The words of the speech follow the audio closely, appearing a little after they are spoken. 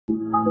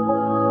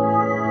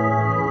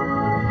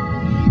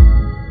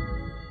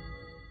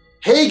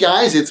Hey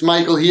guys, it's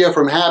Michael here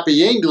from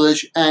Happy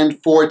English,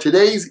 and for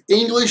today's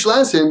English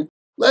lesson,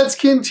 let's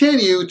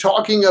continue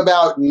talking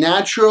about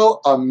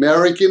natural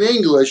American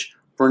English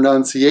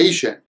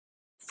pronunciation.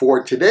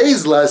 For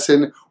today's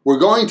lesson, we're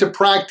going to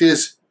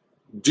practice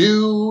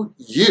do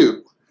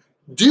you.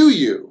 Do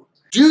you.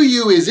 Do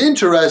you is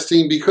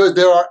interesting because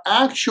there are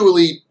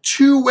actually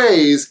two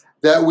ways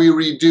that we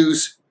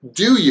reduce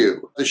do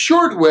you. The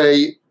short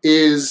way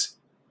is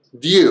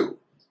do.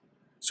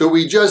 So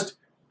we just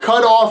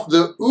cut off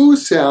the oo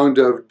sound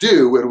of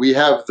do, and we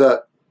have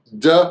the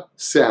d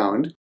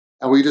sound,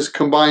 and we just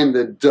combine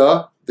the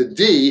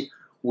d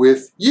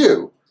with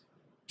you.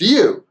 Do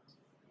you?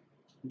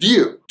 Do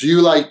you? Do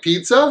you like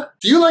pizza?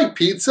 Do you like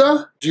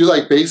pizza? Do you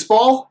like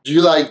baseball? Do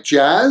you like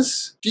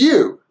jazz? Do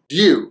you? Do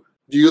you?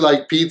 Do you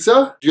like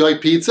pizza? Do you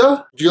like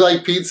pizza? Do you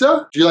like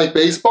pizza? Do you like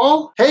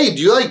baseball? Hey,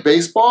 do you like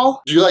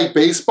baseball? Do you like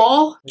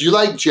baseball? Do you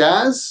like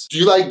jazz? Do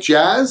you like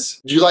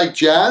jazz? Do you like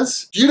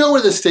jazz? Do you know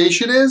where the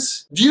station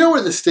is? Do you know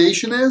where the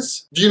station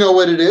is? Do you know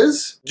what it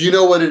is? Do you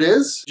know what it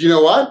is? Do you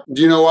know what?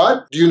 Do you know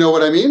what? Do you know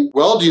what I mean?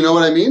 Well, do you know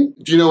what I mean?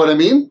 Do you know what I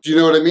mean? Do you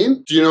know what I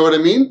mean? Do you know what I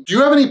mean? Do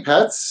you have any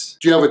pets?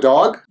 Do you have a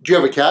dog? Do you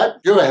have a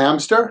cat? Do you have a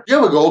hamster? Do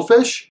you have a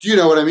goldfish? Do you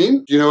know what I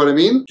mean? Do you know what I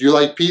mean? Do you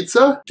like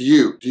pizza? Do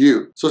you? Do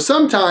you? So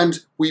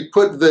sometimes we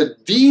put the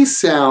D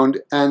sound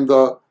and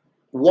the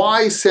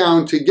Y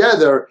sound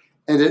together,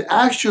 and it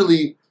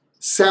actually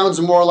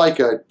sounds more like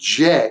a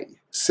J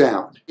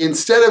sound.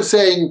 Instead of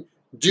saying,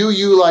 do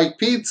you like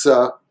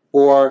pizza,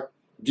 or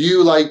do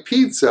you like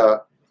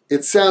pizza,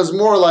 it sounds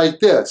more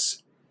like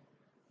this.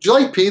 Do you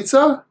like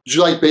pizza? Do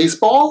you like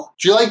baseball?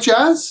 Do you like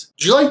jazz?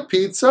 Do you like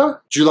pizza?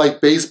 Do you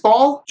like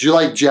baseball? Do you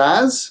like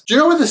jazz? Do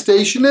you know where the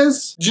station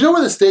is? Do you know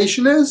where the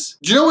station is?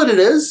 Do you know what it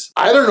is?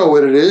 I don't know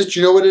what it is. Do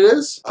you know what it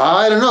is?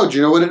 I don't know. Do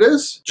you know what it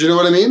is? Do you know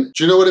what I mean?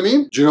 Do you know what I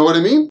mean? Do you know what I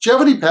mean? Do you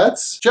have any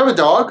pets? Do you have a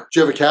dog? Do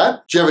you have a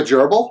cat? Do you have a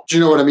gerbil? Do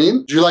you know what I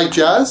mean? Do you like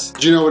jazz?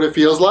 Do you know what it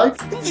feels like?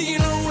 Do you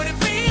know what it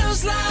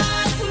feels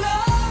like to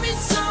love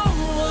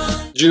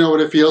someone? Do you know what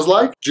it feels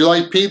like? Do you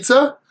like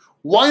pizza?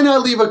 Why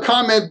not leave a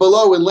comment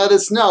below and let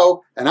us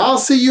know, and I'll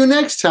see you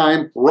next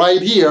time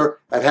right here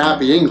at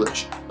Happy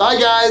English. Bye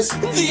guys!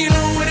 Do you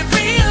know what it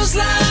feels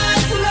like?